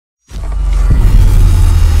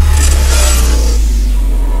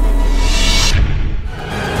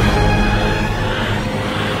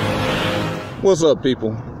What's up,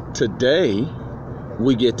 people? Today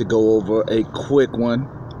we get to go over a quick one.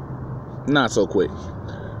 Not so quick,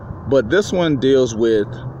 but this one deals with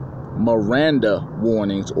Miranda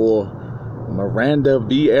warnings, or Miranda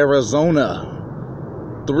v.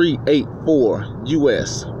 Arizona 384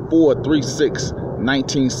 U.S. 436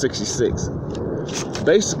 1966.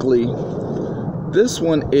 Basically, this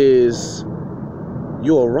one is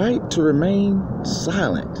your right to remain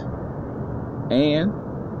silent and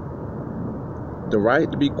the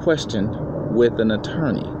right to be questioned with an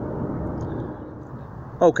attorney.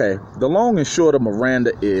 Okay, the long and short of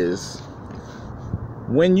Miranda is,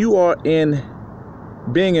 when you are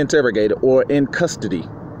being interrogated or in custody,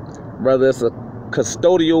 whether it's a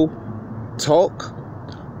custodial talk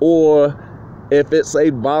or if it's a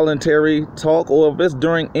voluntary talk or if it's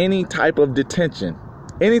during any type of detention,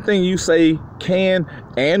 anything you say can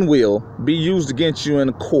and will be used against you in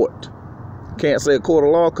a court. Can't say a court of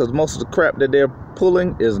law because most of the crap that they're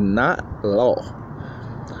pulling is not law.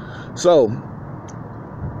 So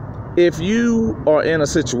if you are in a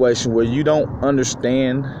situation where you don't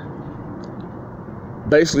understand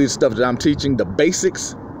basically the stuff that I'm teaching, the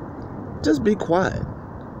basics, just be quiet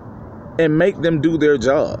and make them do their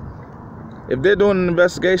job. If they're doing an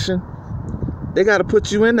investigation, they got to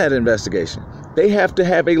put you in that investigation. They have to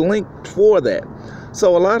have a link for that.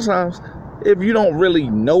 So a lot of times, if you don't really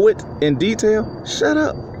know it in detail, shut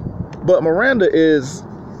up. But Miranda is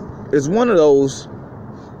one of those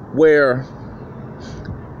where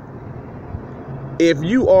if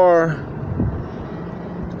you are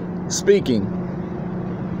speaking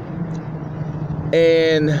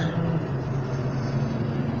and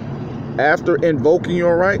after invoking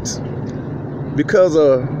your rights, because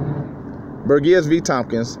of Burgess v.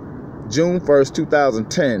 Tompkins, June 1st,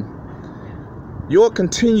 2010, your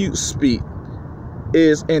continued speech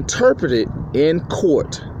is interpreted in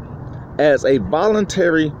court as a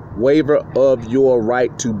voluntary waiver of your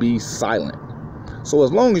right to be silent. So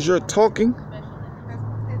as long as you're talking,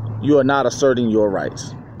 you are not asserting your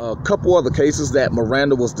rights. A couple other cases that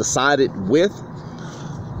Miranda was decided with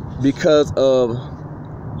because of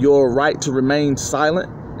your right to remain silent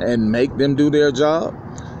and make them do their job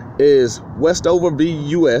is Westover v.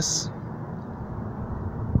 U.S.,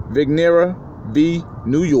 Vignera v.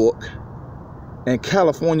 New York, and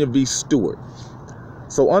California v. Stewart.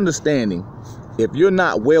 So understanding, if you're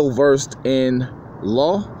not well versed in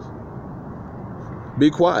law, be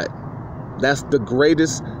quiet. That's the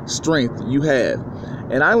greatest strength you have.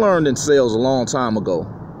 And I learned in sales a long time ago,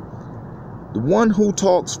 the one who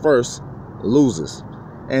talks first loses.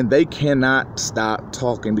 And they cannot stop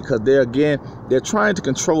talking because they're trying to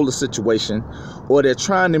control the situation, or they're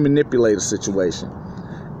trying to manipulate a situation.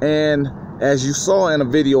 And as you saw in a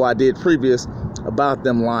video I did previous about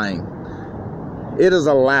them lying, it is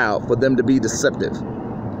allowed for them to be deceptive.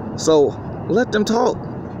 So let them talk.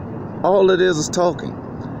 All it is talking.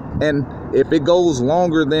 And if it goes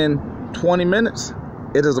longer than 20 minutes,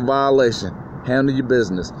 it is a violation. Handle your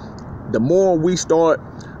business. The more we start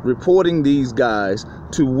reporting these guys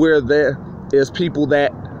to where there is people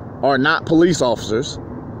that are not police officers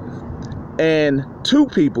and two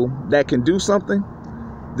people that can do something,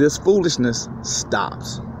 this foolishness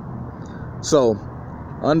stops. So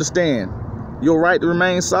understand, your right to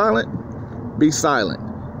remain silent, be silent.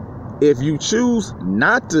 If you choose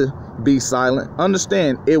not to be silent,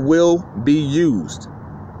 understand it will be used,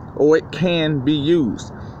 or it can be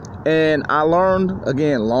used. And I learned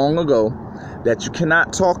again long ago that you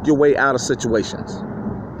cannot talk your way out of situations.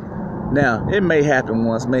 Now, it may happen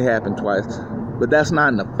once, may happen twice, but that's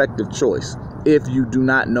not an effective choice if you do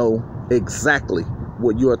not know exactly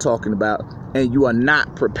what you are talking about and you are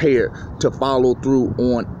not prepared to follow through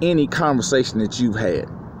on any conversation that you've had.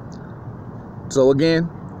 So again,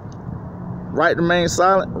 right to remain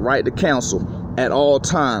silent, right to counsel at all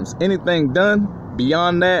times. Anything done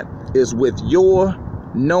beyond that is with your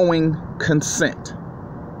knowing consent.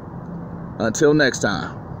 Until next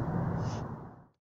time.